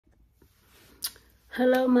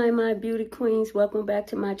Hello my beauty queens, welcome back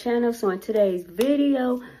to my channel. So in today's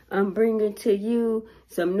video, I'm bringing to you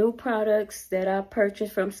some new products that I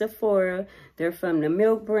purchased from Sephora. They're from the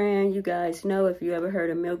Milk brand. You guys know, if you ever heard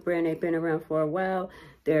of Milk brand, they've been around for a while.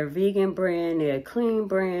 They're a vegan brand, they're a clean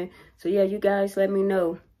brand. So yeah, you guys let me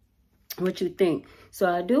know what you think. So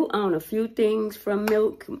I do own a few things from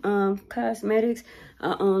Milk Cosmetics.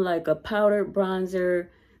 I own like a powdered bronzer,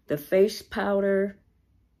 the face powder.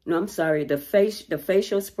 No, I'm sorry, the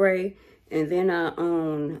facial spray, and then I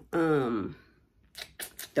own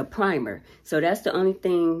the primer. So that's the only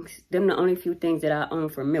things, the only few things that I own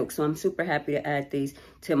from Milk. So I'm super happy to add these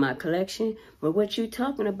to my collection. But what you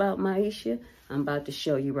talking about, Maisha? I'm about to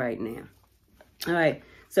show you right now. All right.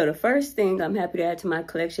 So the first thing I'm happy to add to my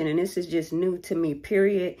collection, and this is just new to me,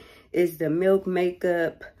 period, is the Milk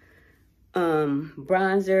Makeup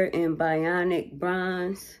bronzer in Bionic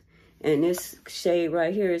Bronze. And this shade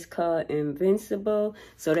right here is called Invincible.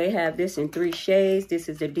 So they have this in 3 shades. This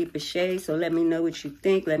is the deepest shade. So let me know what you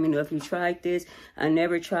think. Let me know if you tried this. I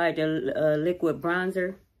never tried the liquid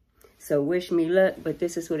bronzer. So wish me luck. But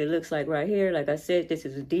this is what it looks like right here. Like I said, this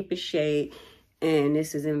is the deepest shade. And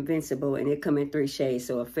this is Invincible. And it comes in 3 shades.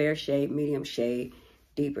 So a fair shade, medium shade,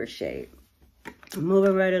 deeper shade.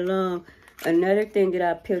 Moving right along. Another thing that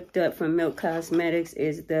I picked up from Milk Cosmetics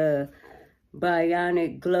is the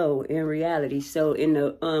Bionic Glow in Reality. So in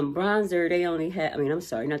the bronzer, they only had, I'm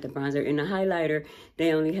sorry, not the bronzer. In the highlighter,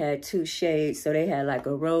 they only had 2 shades. So they had like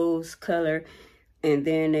a rose color, and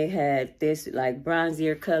then they had this like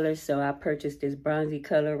bronzier color. So I purchased this bronzy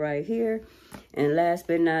color right here. And last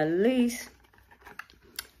but not least,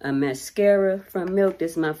 a mascara from Milk.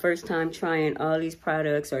 This is my first time trying all these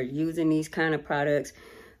products or using these kind of products.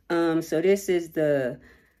 So this is the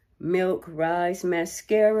Milk Rise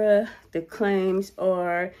Mascara. The claims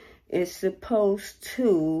are it's supposed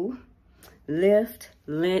to lift,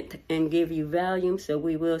 length, and give you volume. So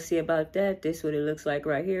we will see about that. This is what it looks like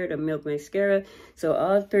right here, the Milk Mascara. So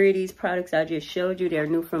all 3 of these products I just showed you, they're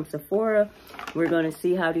new from Sephora. We're going to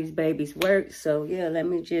see how these babies work. So yeah, let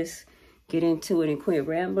me just get into it and quit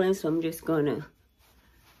rambling. So I'm just going to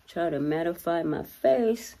try to mattify my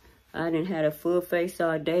face. I didn't have a full face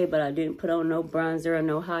all day, but I didn't put on no bronzer or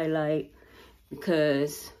no highlight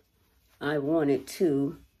because I wanted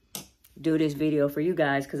to do this video for you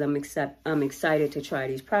guys because I'm excited to try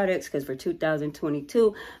these products because for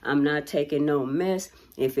 2022, I'm not taking no mess.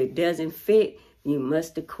 If it doesn't fit, you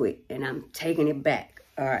must have quit, and I'm taking it back.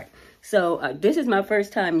 All right. So this is my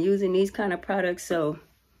first time using these kind of products, so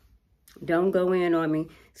don't go in on me.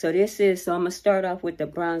 So I'm going to start off with the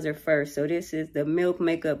bronzer first. So this is the Milk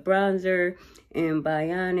Makeup Bronzer in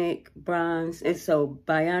Bionic Bronze. And so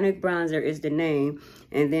Bionic Bronzer is the name.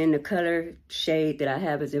 And then the color shade that I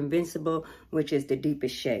have is Invincible, which is the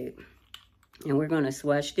deepest shade. And we're going to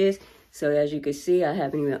swatch this. So as you can see, I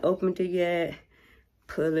haven't even opened it yet.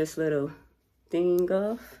 Pull this little thing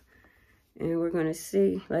off. And we're going to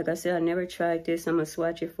see. Like I said, I never tried this. I'm going to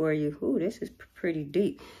swatch it for you. Ooh, this is pretty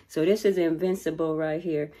deep. So this is Invincible right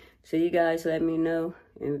here. So you guys let me know.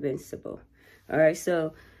 Invincible. All right,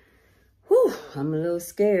 so, whew, I'm a little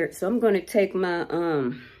scared. So I'm going to take my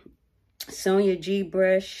Sonia G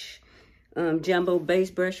brush, jumbo base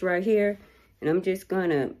brush right here. And I'm just going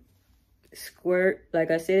to squirt. Like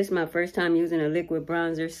I said, it's my first time using a liquid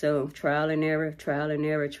bronzer. So trial and error, trial and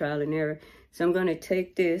error, trial and error. So I'm going to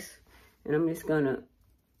take this. And I'm just gonna,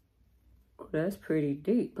 oh, that's pretty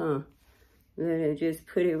deep, huh? Then just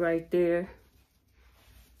put it right there.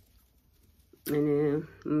 And then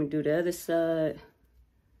I'm gonna do the other side.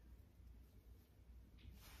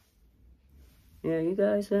 Yeah, you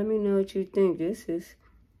guys let me know what you think. This is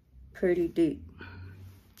pretty deep.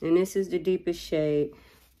 And this is the deepest shade.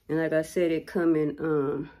 And like I said, it come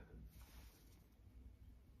in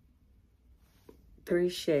 3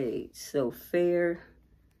 shades. So fair,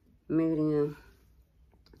 medium,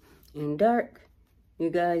 and dark. You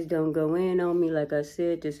guys don't go in on me. Like I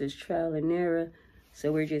said, this is trial and error.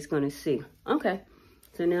 So we're just going to see. Okay.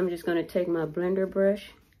 So now I'm just going to take my blender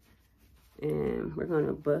brush and we're going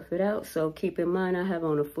to buff it out. So keep in mind, I have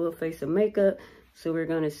on a full face of makeup. So we're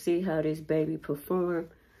going to see how this baby perform.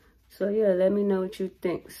 So yeah, let me know what you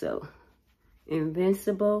think. So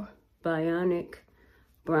Invincible Bionic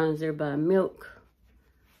Bronzer by Milk,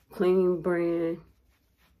 clean brand,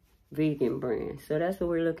 vegan brand. So that's what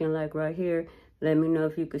we're looking like right here. Let me know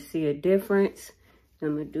if you could see a difference.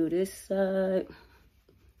 I'm gonna do this side.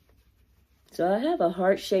 So I have a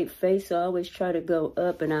heart-shaped face, so I always try to go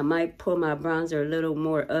up, and I might pull my bronzer a little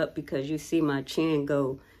more up because you see my chin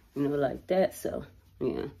go, you know, like that. So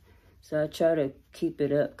yeah, So I try to keep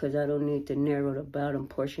it up because I don't need to narrow the bottom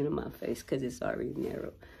portion of my face because it's already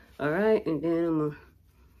narrow. All right, and then I'm going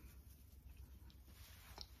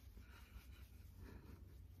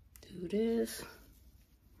to do this.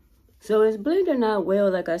 So it's blending out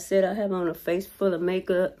well. Like I said, I have on a face full of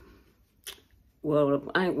makeup.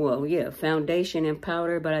 Well, yeah, foundation and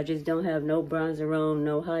powder, but I just don't have no bronzer on,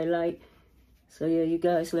 no highlight. So yeah, you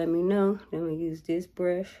guys let me know. I'm gonna use this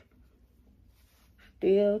brush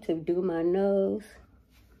still to do my nose.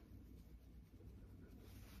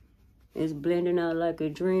 It's blending out like a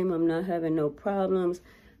dream. I'm not having no problems.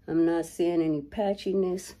 I'm not seeing any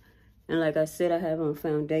patchiness. And like I said, I have on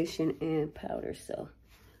foundation and powder, so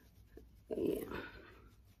yeah.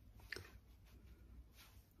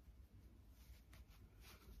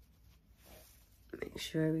 Make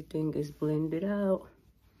sure everything is blended out.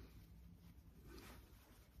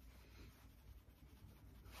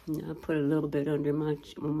 Now I put a little bit under my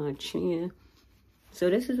chin. So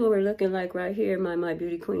this is what we're looking like right here, my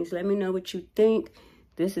beauty queens. Let me know what you think.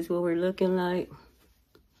 This is what we're looking like.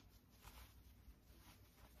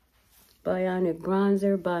 Bionic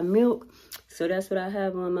bronzer by Milk. So that's what I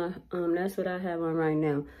have on my that's what I have on right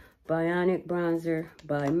now. Bionic bronzer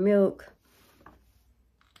by Milk.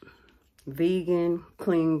 Vegan,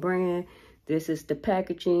 clean brand. This is the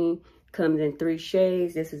packaging. Comes in 3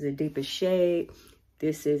 shades. This is the deepest shade.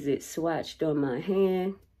 This is it swatched on my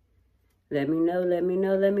hand. Let me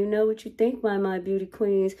know what you think, my beauty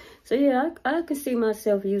queens. So yeah, I can see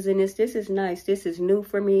myself using this. This is nice. This is new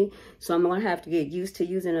for me. So I'm going to have to get used to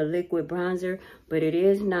using a liquid bronzer. But it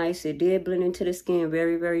is nice. It did blend into the skin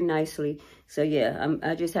very, very nicely. So yeah,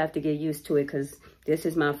 I just have to get used to it because this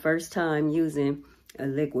is my first time using a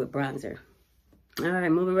liquid bronzer. All right,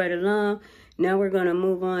 moving right along. Now we're going to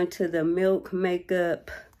move on to the Milk Makeup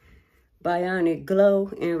Bionic Glow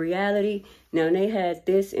in Reality. Now they had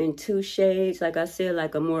this in 2 shades, like I said,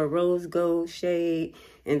 like a more rose gold shade,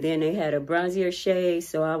 and then they had a bronzier shade,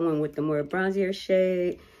 so I went with the more bronzier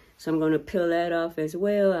shade. So I'm going to peel that off as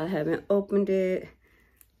well. I haven't opened it.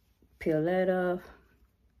 Peel that off.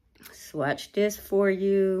 Swatch this for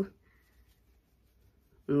you.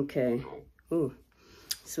 Okay. Ooh.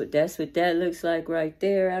 So that's what that looks like right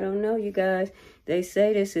there. I don't know, you guys. They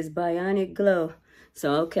say this is Bionic Glow.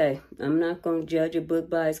 So, okay, I'm not going to judge a book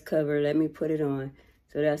by its cover. Let me put it on.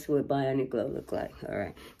 So that's what Bionic Glow look like. All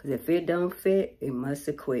right. Because if it don't fit, it must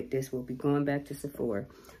have quit. This will be going back to Sephora.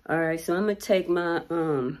 All right. So I'm going to take my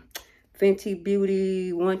Fenty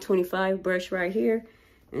Beauty 125 brush right here.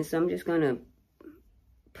 And so I'm just going to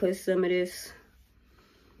put some of this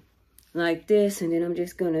like this. And then I'm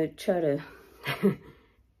just going to try to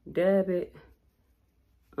dab it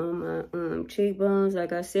on my cheekbones.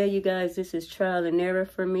 Like I said, you guys, this is trial and error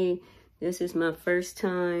for me. This is my first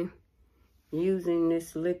time using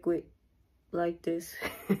this liquid like this.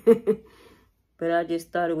 But I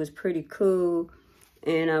just thought it was pretty cool.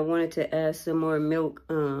 And I wanted to add some more Milk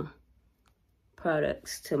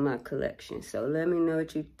products to my collection. So let me know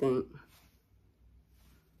what you think.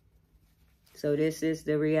 So this is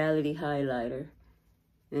the Reality Highlighter.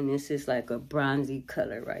 And this is like a bronzy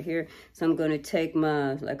color right here. So I'm going to take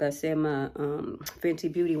my, like I said, my Fenty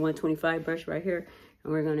Beauty 125 brush right here.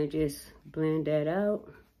 And we're going to just blend that out.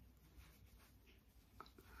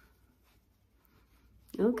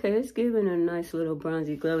 Okay, it's giving a nice little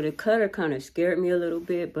bronzy glow. The color kind of scared me a little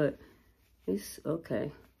bit, but it's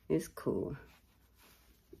okay. It's cool.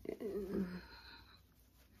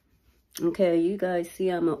 Okay, you guys see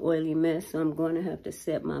I'm an oily mess, so I'm going to have to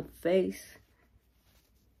set my face.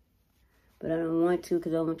 But I don't want to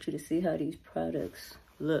because I want you to see how these products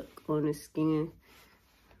look on the skin.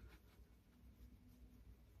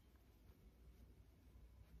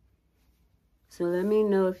 So let me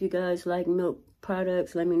know if you guys like Milk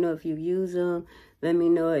products. Let me know if you use them. Let me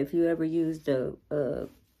know if you ever used a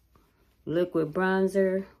liquid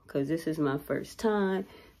bronzer, because this is my first time.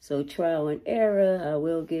 So trial and error. I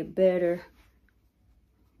will get better,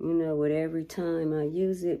 you know, with every time I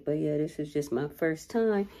use it. But yeah, this is just my first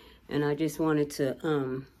time. And I just wanted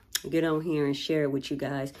to get on here and share it with you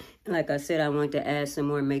guys. And like I said, I wanted to add some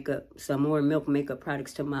more Milk makeup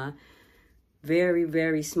products to my very,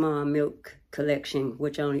 very small Milk collection,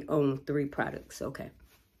 which I only own 3 products. Okay.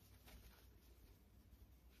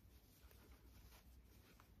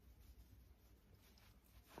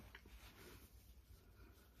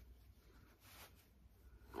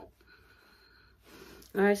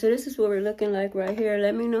 All right, so this is what we're looking like right here.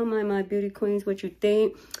 Let me know, my beauty queens, what you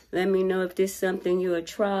think. Let me know if this is something you would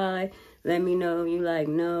try. Let me know if you like,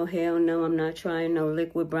 no, hell no, I'm not trying no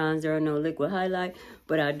liquid bronzer or no liquid highlight.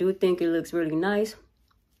 But I do think it looks really nice.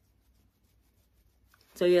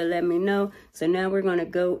 So yeah, let me know. So now we're gonna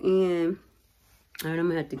go in. All right, I'm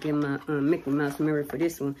gonna have to get my Mickey Mouse mirror for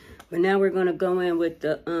this one. But now we're gonna go in with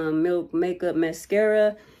the Milk Makeup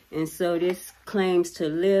Mascara. And so this claims to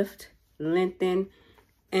lift, lengthen,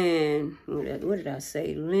 and what did I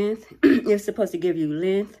say? Length. It's supposed to give you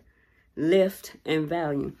length, lift, and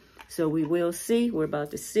volume. So we will see. We're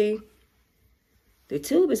about to see. The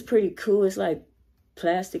tube is pretty cool. It's like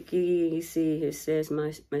plasticky. You see, it says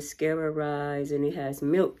my mascara rise, and it has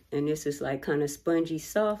milk, and this is like kind of spongy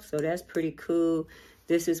soft, so that's pretty cool.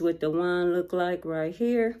 This is what the wand look like right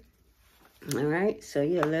here. All right, so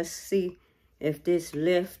yeah, let's see if this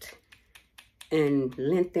lift and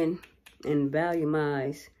lengthen and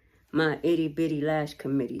volumize my itty bitty lash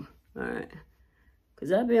committee. All right,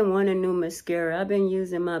 because I've been wanting new mascara. I've been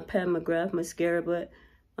using my Pat McGrath mascara, but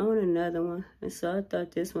I want another one, and so I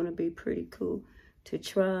thought this one would be pretty cool to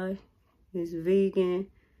try. It's vegan,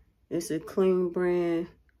 it's a clean brand,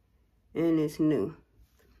 and it's new.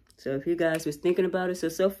 So if you guys was thinking about it,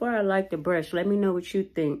 so far I like the brush. Let me know what you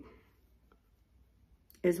think.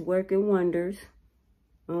 It's working wonders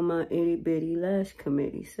on my itty bitty lash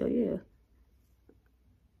committee. So yeah.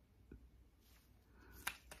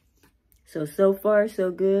 So far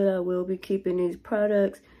so good. I will be keeping these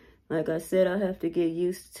products. Like I said, I have to get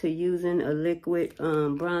used to using a liquid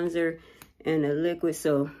bronzer and a liquid,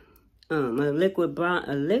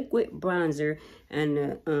 a liquid bronzer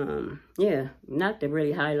and yeah, not the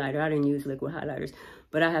really highlighter. I didn't use liquid highlighters,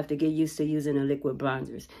 but I have to get used to using the liquid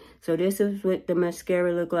bronzers. So this is what the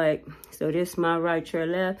mascara look like. So this my right, your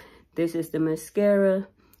left. This is the mascara.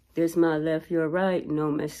 This my left, your right, no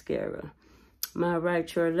mascara. My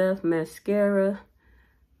right, your left, mascara.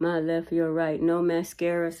 My left, your right, no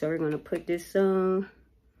mascara. So we're gonna put this on.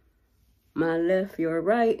 My left, your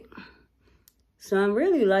right. So I'm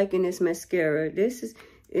really liking this mascara.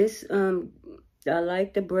 I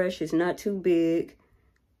like the brush. It's not too big.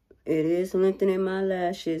 It is lengthening my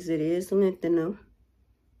lashes. It is lengthening them.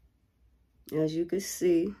 As you can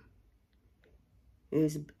see,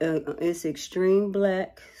 it's extreme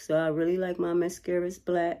black. So I really like my mascaras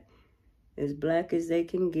black. As black as they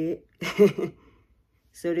can get.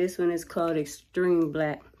 So this one is called Extreme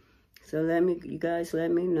Black. So you guys let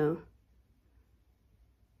me know.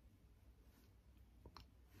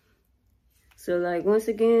 So like once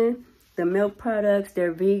again, the Milk products,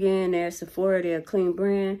 they're vegan, they're Sephora, they're a clean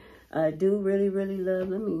brand. I do really, really love,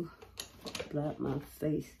 let me block my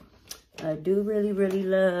face. I do really, really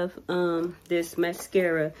love this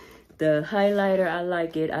mascara. The highlighter, I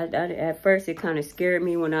like it. At first it kind of scared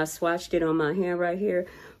me when I swatched it on my hand right here,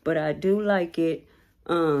 but I do like it.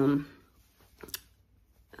 So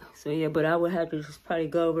yeah, but I would have to just probably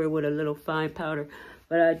go over it with a little fine powder.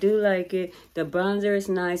 But I do like it. The bronzer is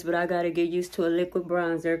nice, but I got to get used to a liquid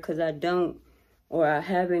bronzer because I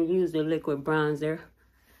haven't used a liquid bronzer.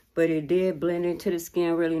 But it did blend into the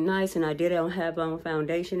skin really nice, and I did have on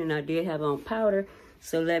foundation, and I did have on powder.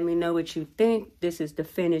 So let me know what you think. This is the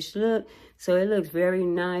finished look. So it looks very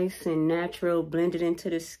nice and natural, blended into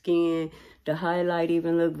the skin. The highlight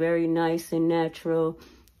even looked very nice and natural.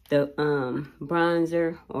 The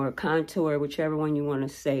bronzer or contour, whichever one you want to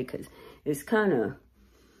say, because it's kind of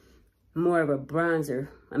more of a bronzer.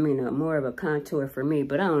 I mean, more of a contour for me,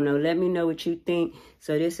 but I don't know. Let me know what you think.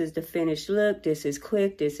 So this is the finished look. This is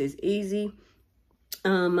quick. This is easy.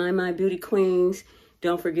 My beauty queens,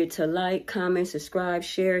 don't forget to like, comment, subscribe,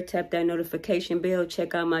 share, tap that notification bell.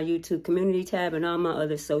 Check out my YouTube community tab and all my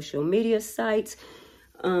other social media sites.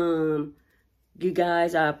 You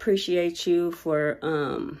guys, I appreciate you for,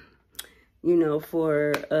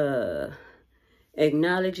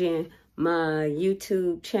 acknowledging my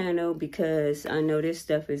YouTube channel, because I know this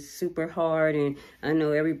stuff is super hard, and I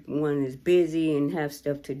know everyone is busy and have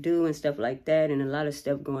stuff to do and stuff like that, and a lot of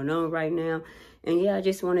stuff going on right now. And yeah, I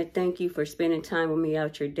just want to thank you for spending time with me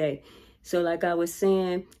out your day. So like I was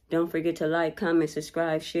saying, don't forget to like, comment,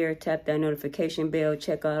 subscribe, share, tap that notification bell,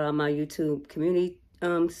 check out all my YouTube community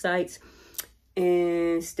sites,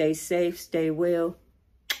 and stay safe, stay well.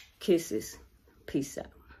 Kisses. Peace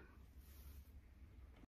out.